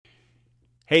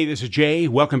Hey, this is Jay.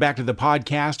 Welcome back to the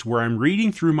podcast where I'm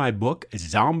reading through my book,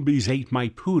 Zombies Ate My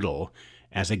Poodle,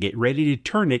 as I get ready to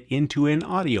turn it into an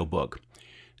audiobook.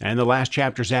 And in the last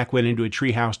chapter, Zach went into a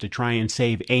treehouse to try and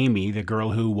save Amy, the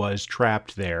girl who was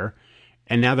trapped there.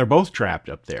 And now they're both trapped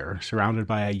up there, surrounded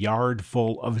by a yard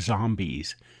full of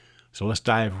zombies. So let's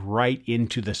dive right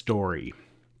into the story.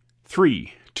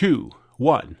 3, 2,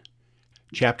 1.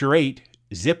 Chapter 8,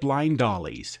 Zipline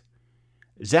Dollies.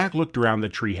 Zach looked around the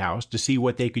treehouse to see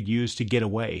what they could use to get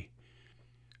away.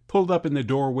 Pulled up in the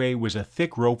doorway was a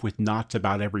thick rope with knots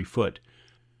about every foot.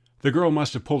 The girl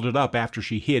must have pulled it up after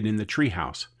she hid in the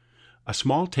treehouse. A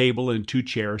small table and 2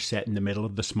 chairs sat in the middle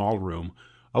of the small room.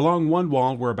 Along one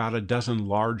wall were about a dozen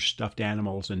large stuffed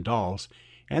animals and dolls,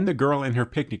 and the girl and her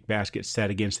picnic basket sat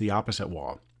against the opposite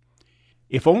wall.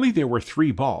 If only there were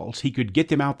 3 balls, he could get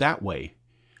them out that way.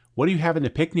 "What do you have in the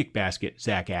picnic basket?"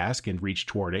 Zach asked and reached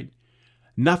toward it.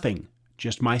 "Nothing.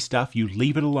 Just my stuff. You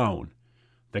leave it alone."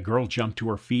 The girl jumped to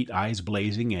her feet, eyes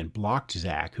blazing, and blocked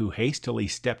Zach, who hastily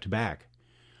stepped back.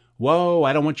 "Whoa,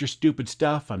 I don't want your stupid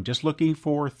stuff. I'm just looking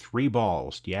for 3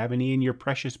 balls. Do you have any in your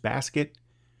precious basket?"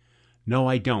 "No,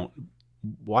 I don't.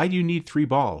 Why do you need 3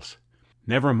 balls?"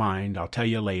 "Never mind. I'll tell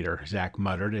you later," Zach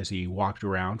muttered as he walked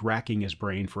around, racking his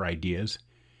brain for ideas.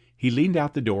 He leaned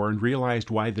out the door and realized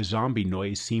why the zombie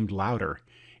noise seemed louder.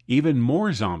 Even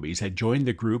more zombies had joined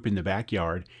the group in the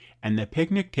backyard, and the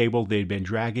picnic table they'd been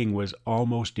dragging was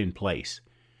almost in place.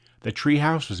 The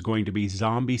treehouse was going to be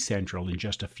zombie central in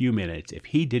just a few minutes if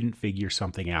he didn't figure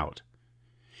something out.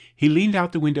 He leaned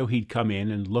out the window he'd come in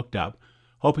and looked up,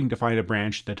 hoping to find a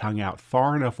branch that hung out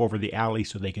far enough over the alley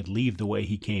so they could leave the way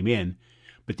he came in,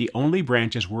 but the only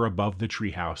branches were above the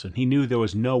treehouse, and he knew there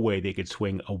was no way they could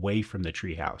swing away from the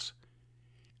treehouse.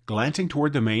 Glancing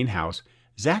toward the main house,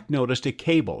 Zach noticed a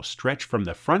cable stretched from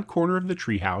the front corner of the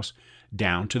treehouse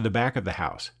down to the back of the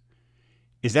house.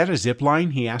 "Is that a zip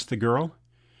line?" he asked the girl.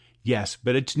 "Yes,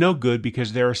 but it's no good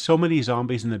because there are so many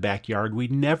zombies in the backyard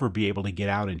we'd never be able to get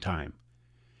out in time."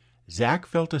 Zach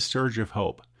felt a surge of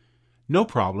hope. "No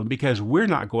problem, because we're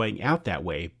not going out that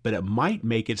way, but it might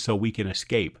make it so we can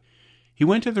escape." He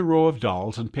went to the row of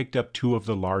dolls and picked up 2 of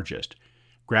the largest.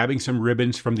 Grabbing some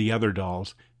ribbons from the other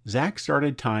dolls, Zach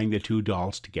started tying the 2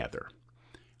 dolls together.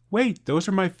 "Wait, those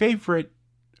are my favorite."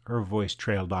 Her voice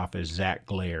trailed off as Zach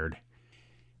glared.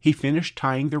 He finished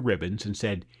tying the ribbons and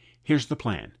said, "Here's the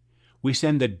plan. We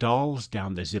send the dolls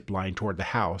down the zip line toward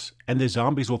the house, and the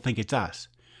zombies will think it's us.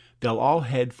 They'll all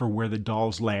head for where the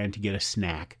dolls land to get a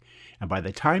snack, and by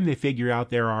the time they figure out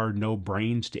there are no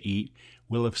brains to eat,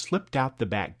 we'll have slipped out the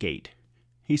back gate."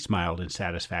 He smiled in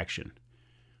satisfaction.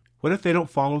 "What if they don't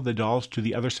follow the dolls to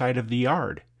the other side of the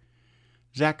yard?"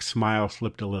 Zach's smile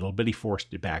slipped a little, but he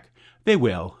forced it back. "They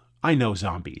will. I know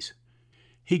zombies."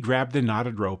 He grabbed the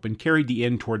knotted rope and carried the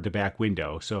end toward the back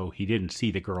window, so he didn't see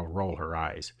the girl roll her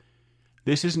eyes.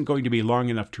 "This isn't going to be long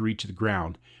enough to reach the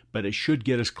ground, but it should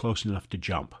get us close enough to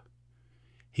jump."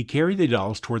 He carried the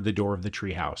dolls toward the door of the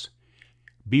treehouse.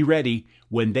 "Be ready.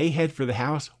 When they head for the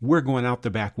house, we're going out the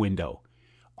back window.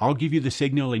 I'll give you the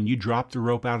signal and you drop the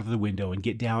rope out of the window and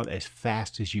get down as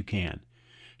fast as you can.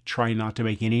 Try not to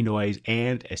make any noise,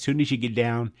 and as soon as you get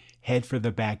down, head for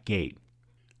the back gate."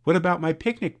 "What about my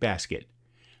picnic basket?"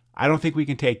 "I don't think we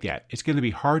can take that. It's going to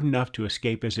be hard enough to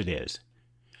escape as it is."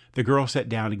 The girl sat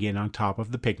down again on top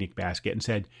of the picnic basket and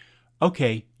said,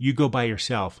 "Okay, you go by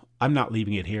yourself. I'm not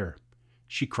leaving it here."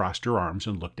 She crossed her arms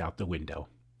and looked out the window.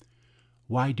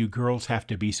 "Why do girls have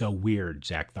to be so weird?"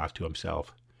 Zach thought to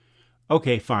himself.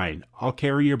 "Okay, fine. I'll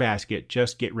carry your basket.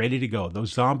 Just get ready to go.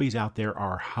 Those zombies out there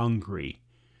are hungry."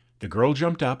 The girl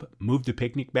jumped up, moved the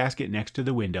picnic basket next to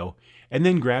the window, and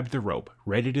then grabbed the rope,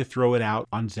 ready to throw it out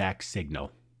on Zach's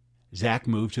signal. Zach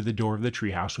moved to the door of the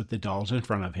treehouse with the dolls in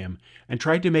front of him and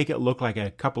tried to make it look like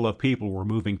a couple of people were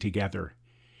moving together.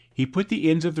 He put the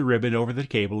ends of the ribbon over the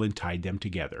cable and tied them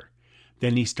together.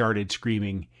 Then he started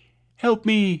screaming, "Help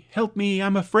me! Help me!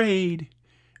 I'm afraid!"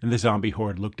 And the zombie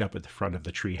horde looked up at the front of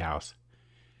the treehouse.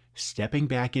 Stepping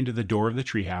back into the door of the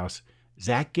treehouse,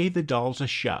 Zach gave the dolls a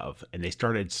shove, and they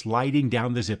started sliding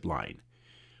down the zip line.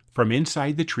 From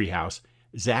inside the treehouse,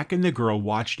 Zach and the girl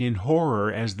watched in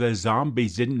horror as the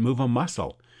zombies didn't move a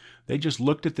muscle. They just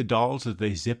looked at the dolls as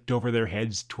they zipped over their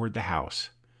heads toward the house.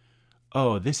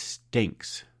 "Oh, this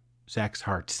stinks." Zach's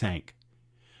heart sank.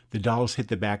 The dolls hit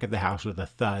the back of the house with a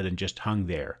thud and just hung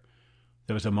there.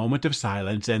 There was a moment of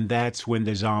silence, and that's when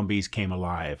the zombies came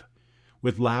alive.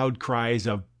 With loud cries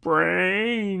of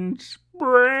 "Brains!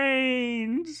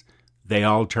 Brains!" they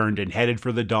all turned and headed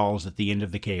for the dolls at the end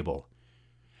of the cable.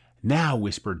 "Now,"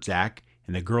 whispered Zach,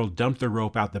 and the girl dumped the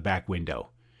rope out the back window.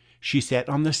 She sat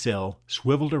on the sill,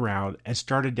 swiveled around, and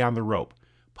started down the rope,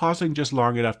 pausing just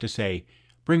long enough to say,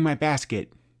 "Bring my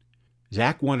basket."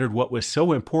 Zach wondered what was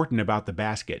so important about the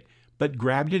basket, but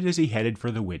grabbed it as he headed for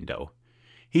the window.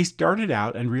 He started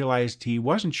out and realized he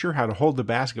wasn't sure how to hold the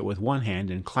basket with one hand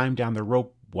and climb down the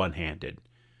rope one-handed.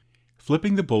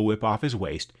 Flipping the bullwhip off his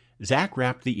waist, Zach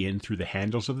wrapped the end through the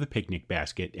handles of the picnic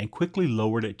basket and quickly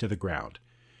lowered it to the ground.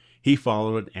 He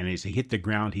followed, and as he hit the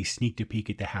ground, he sneaked a peek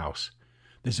at the house.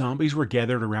 The zombies were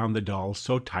gathered around the dolls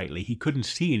so tightly he couldn't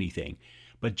see anything,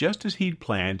 but just as he'd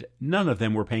planned, none of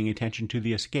them were paying attention to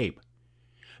the escape.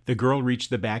 The girl reached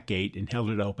the back gate and held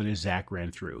it open as Zach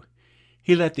ran through.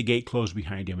 He let the gate close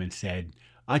behind him and said,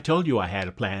 "I told you I had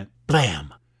a plan."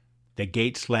 Blam! The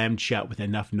gate slammed shut with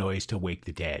enough noise to wake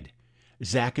the dead.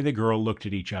 Zach and the girl looked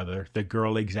at each other, the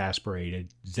girl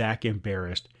exasperated, Zach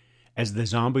embarrassed, as the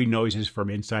zombie noises from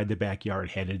inside the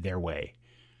backyard headed their way.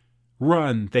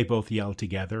 "Run!" they both yelled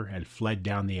together and fled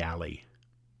down the alley.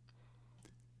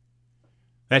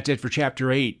 That's it for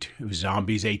Chapter 8 of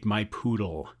Zombies Ate My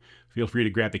Poodle. Feel free to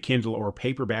grab the Kindle or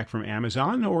paperback from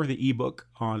Amazon or the ebook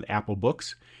on Apple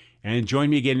Books. And join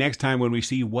me again next time when we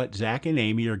see what Zach and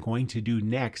Amy are going to do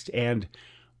next and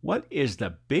what is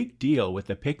the big deal with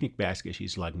the picnic basket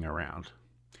she's lugging around.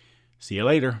 See you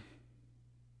later.